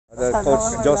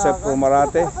Coach Joseph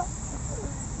Pumarate,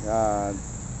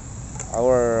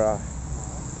 our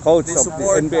coach of the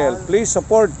NBL. Please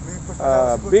support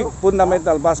Big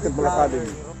Fundamental Basketball Academy.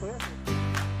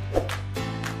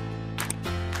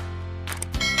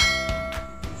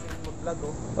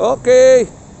 Okay,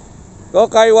 go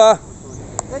Kaiwa,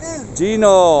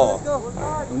 Gino,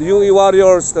 UE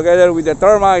Warriors together with the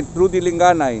Termite, Rudy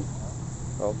Linganay.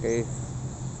 Okay,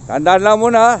 tandaan lang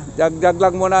muna, jag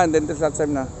lang muna, and then this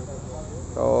time na.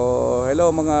 So,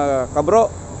 hello mga kabro,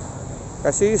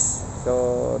 kasis.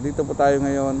 So, dito po tayo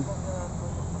ngayon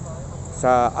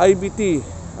sa IBT,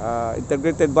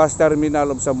 Integrated Bus Terminal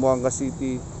of Zamboanga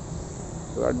City.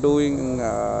 We are doing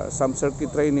some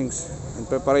circuit trainings in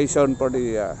preparation for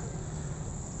the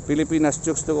Pilipinas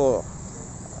Chooks to Go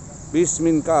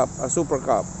Bismin Cup, Super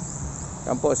Cup.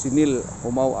 Yan po si Neil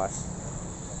Umawas.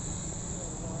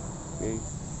 Okay.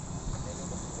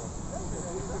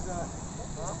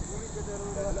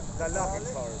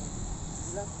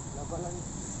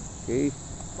 Okay.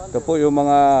 Ito po yung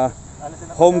mga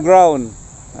home ground.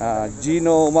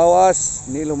 Gino Umawas,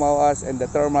 Neil Umawas, and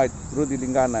the Termite, Rudy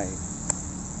Linganay.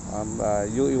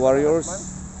 UE Warriors.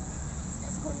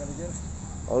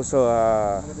 Also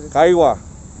Kaiwa,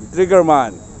 the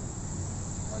Triggerman.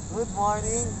 Good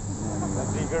morning.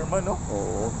 Triggerman, no?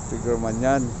 Oo, Triggerman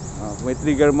yan. May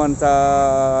Triggerman sa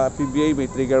PBA, may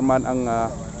Triggerman ang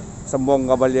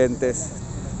Zamboanga Valientes.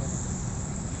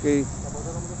 Okay.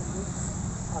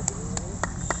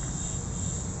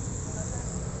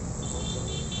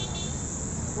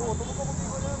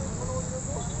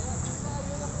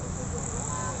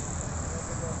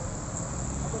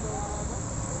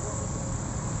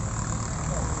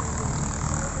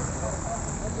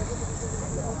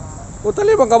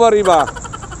 Utali bang kabar iba?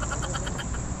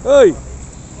 Hoy.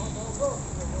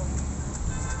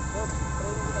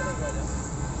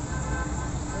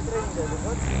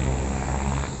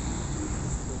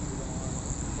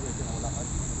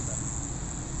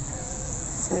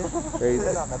 Okay.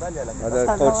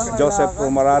 Coach Joseph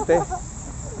Pumarate,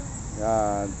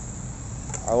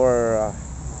 our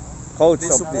coach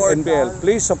of the NBL.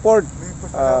 Please support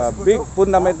Big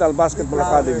Fundamental Basketball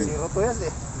Academy.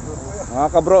 Mga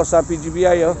kabro sa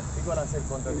PGBI, oh.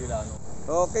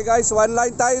 Okay guys, one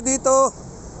line tayo dito.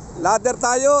 Ladder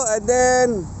tayo, and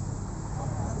then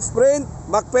sprint,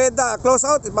 back pedal, close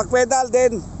out, back pedal,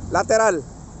 then lateral.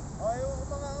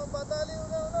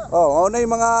 Oh, una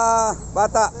yung mga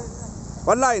bata.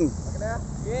 One line.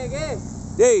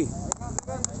 Jay.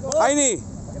 Haini.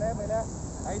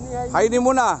 Haini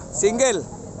muna, single.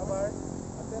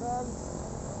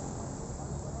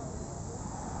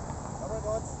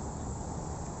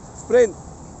 Sprint.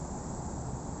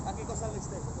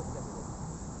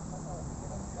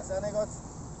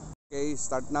 Okay,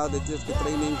 start now the circuit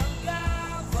training.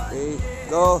 Okay,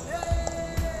 go.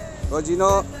 Go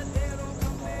Gino.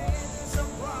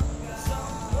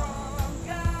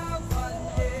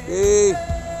 Okay.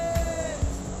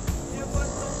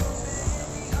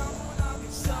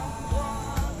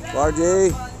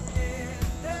 RJ.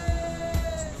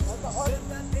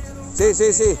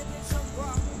 Si.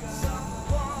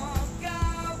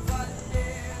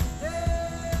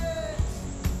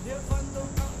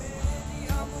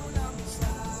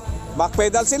 Back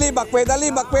pedal sili, back pedal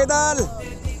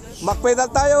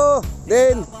tayo.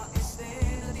 Then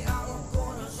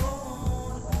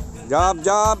jump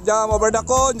over the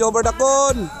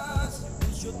cone.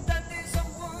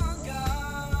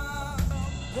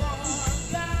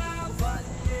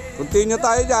 Continue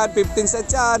tayo dyan, 15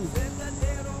 sets yan.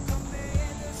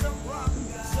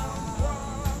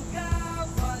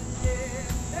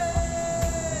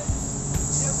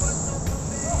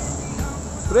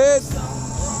 Straight.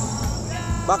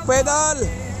 Back pedal,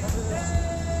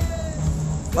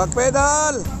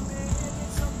 lateral,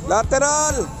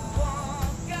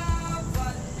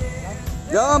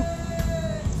 jump,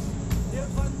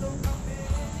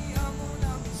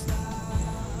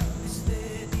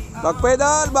 back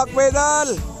pedal,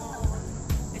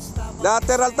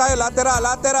 lateral tayo,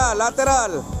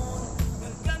 lateral,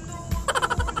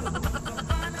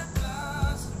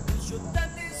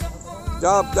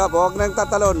 jump, huwag na yung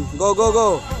tatalon,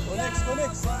 go.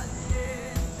 Next.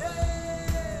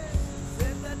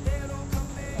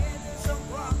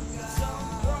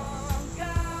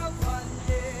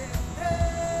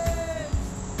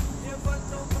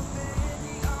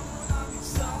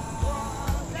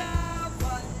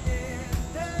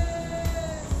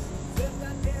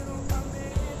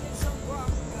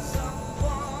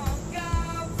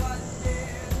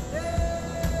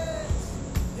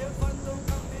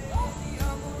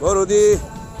 Go Rudy.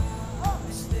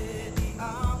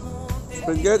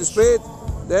 Sprint good, sprint.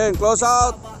 Then close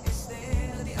out.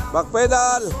 Back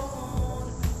pedal.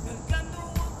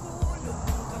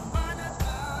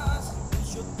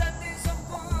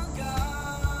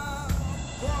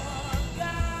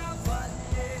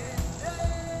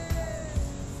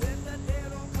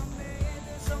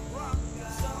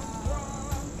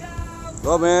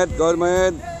 Go mid, go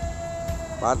mid.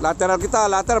 Lateral kita,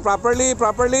 lateral properly.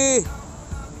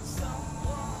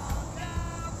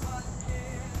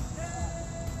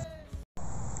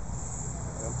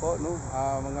 Ayan po, no,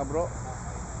 mga bro.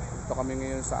 Ito kami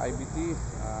ngayon sa IBT.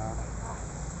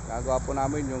 Gagawa po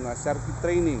namin yung circuit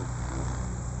training.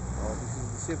 So, this is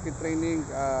the circuit training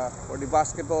for the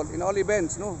basketball in all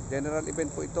events, no. General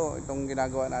event po itong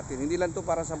ginagawa natin. Hindi lang to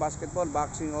para sa basketball,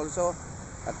 boxing also,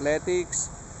 athletics,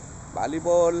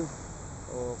 volleyball,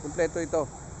 kumpleto ito,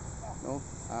 no.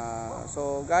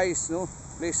 So guys, no,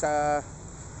 please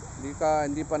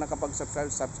hindi pa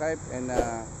nakapag-subscribe and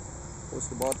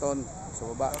push the button sa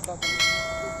baba.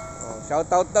 Shout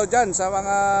out daw dyan sa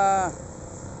mga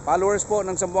followers po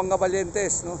ng Zamboanga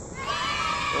Valientes, no.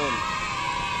 Yun.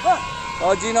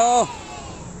 Gino.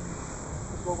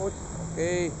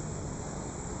 Okay.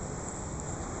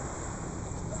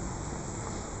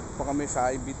 Po kami sa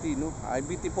IBT, no.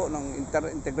 IBT po ng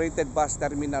Integrated Bus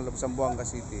Terminal of Zamboanga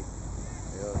City.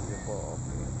 Ayun, yun po.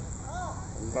 Okay.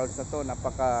 Ang crowds na to,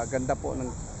 napakaganda po ng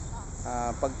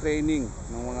pag-training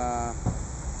ng mga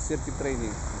circuit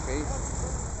training. Okay?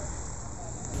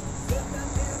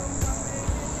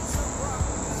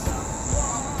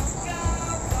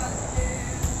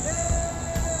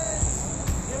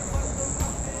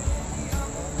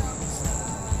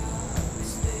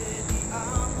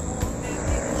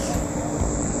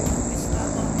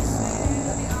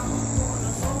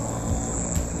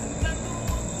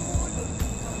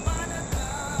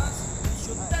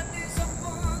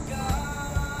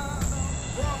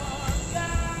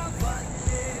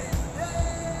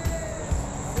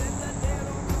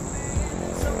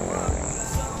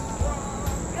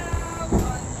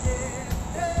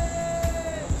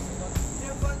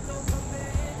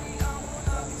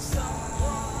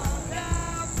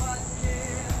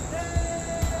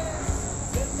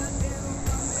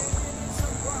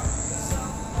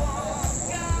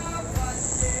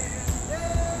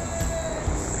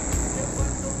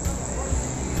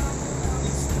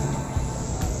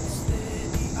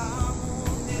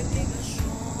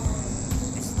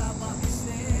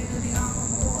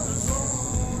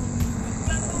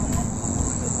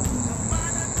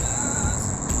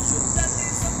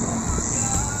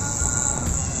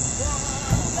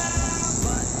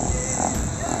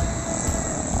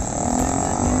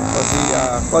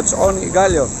 Coach On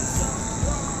Igalio.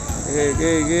 Gay.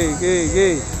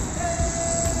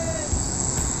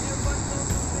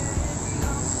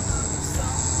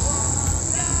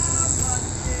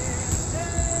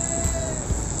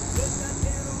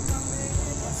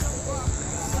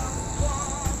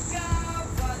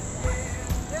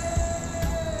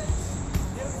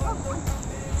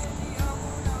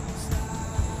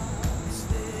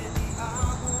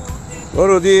 Go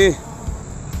Rudy.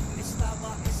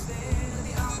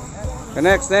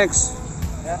 Next.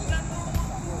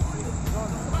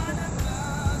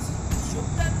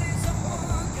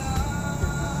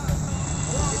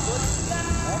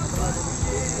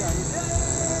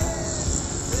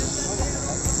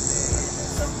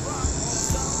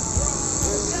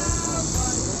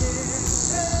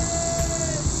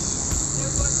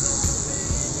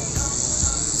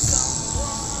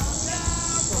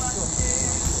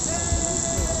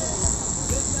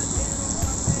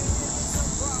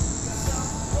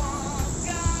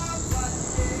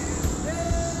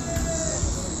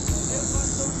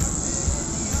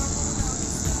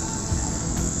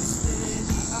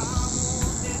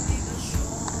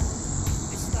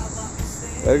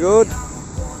 Very good.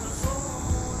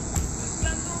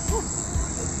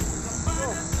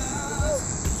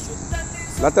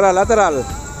 Lateral.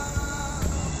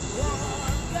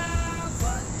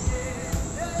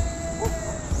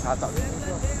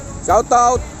 Shout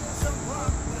out.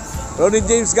 Ronnie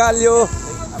James Gallo.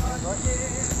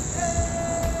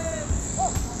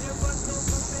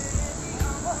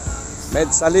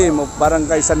 Med Salim of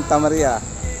Barangay Santa Maria.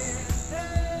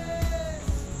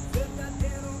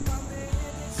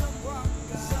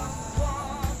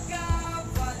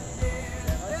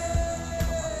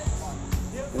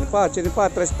 Tiene pa,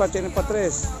 tres.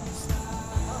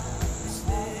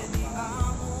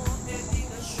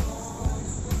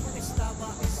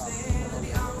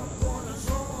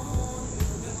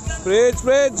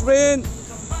 Sprint.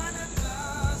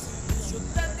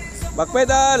 Back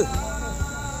pedal.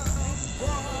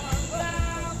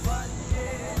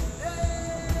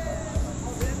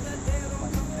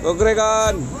 Go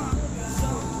Gregan.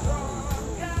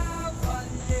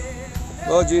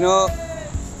 Go Gino.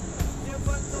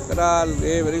 Kadal.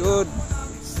 Okay, very good.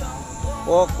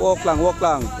 Walk lang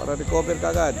para recover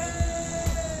kagad.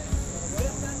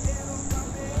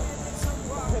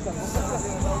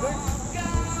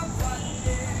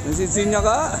 Nansinsin niya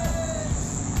ka.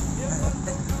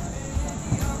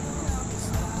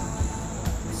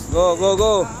 Go.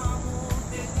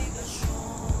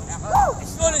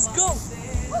 Let's go.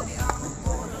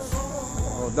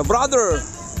 Oh, the brother.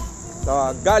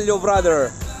 The Gallo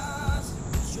brother.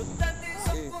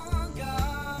 Okay.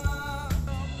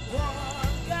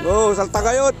 Go, salta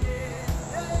kayot.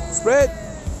 Spread.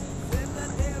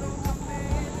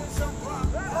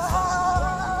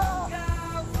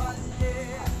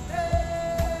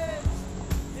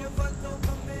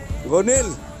 Go Neil.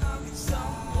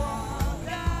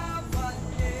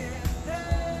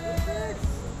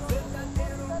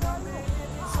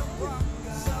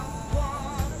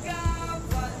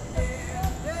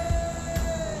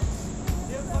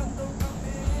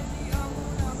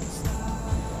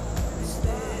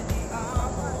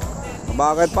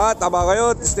 Bakit pa? Taba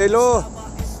kayo, Stelo.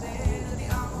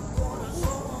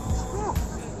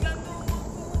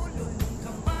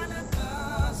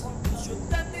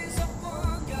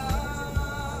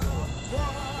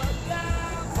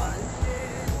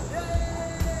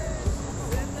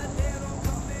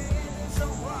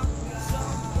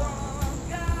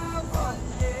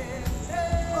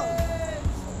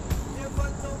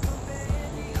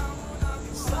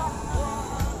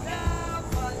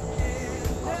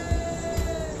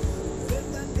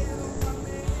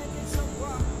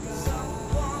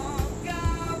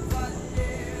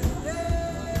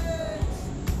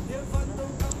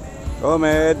 Go,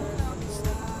 Med.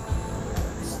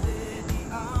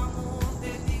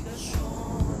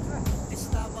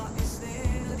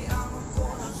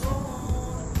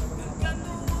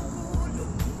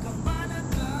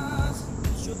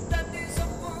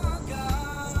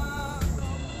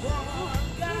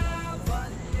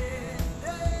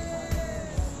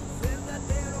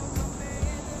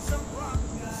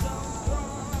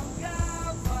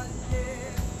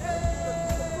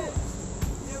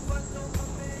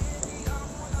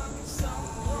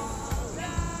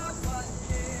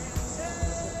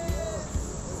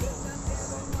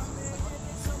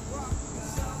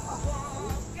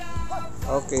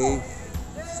 Okay.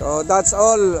 So that's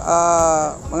all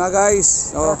mga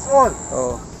guys. Oh. That's all.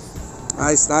 Oh.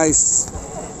 Nice.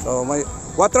 So may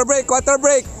water break.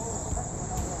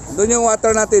 Doon yung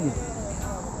water natin.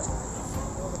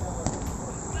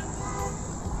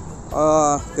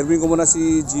 Kirwin ko muna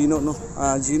si Gino, no.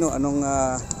 Gino, anong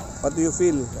what do you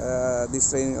feel this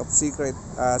training of circuit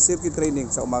training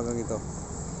sa umagang ito?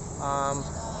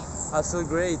 I feel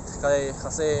great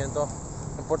kasi yun to.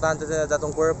 Importante na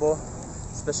datong korpo,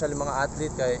 especially mga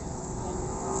athlete kay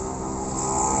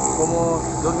como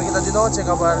dormi kita di noche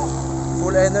kapag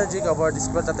full energy kapag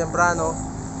disperta temprano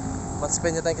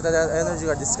mag-spend kita energy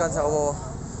ka descansa como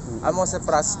amo sa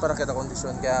pras para kita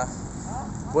kondisyon kaya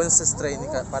buenos training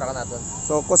para ka naton.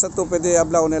 So cosa tu pwede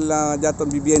hablar nila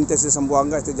jaton vivientes sa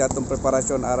Zamboanga este jaton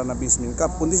preparasyon ara na Bismin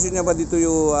Cup. Kondisyon niya ba dito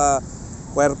yung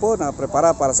cuerpo na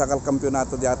prepara para sa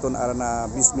kampeonato jaton ara na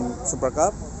Bismin Super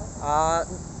Cup?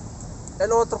 El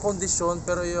otro kondisyon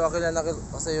pero yung akila na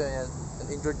kasi yun yan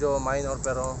injured yung minor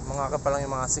pero mga ka pa lang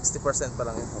yung mga 60% pa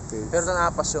lang yun. Okay. Pero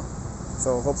tanaapas yun.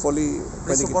 So hopefully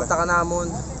Please pwede suporta kita. ka namon.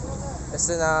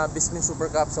 Este na Bismin Super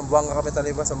Cup sa Zamboanga Capital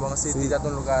Iba, Zamboanga City,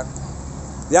 datong lugar.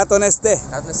 Jaton este.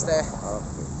 At este.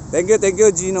 Okay. Thank you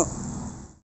Gino.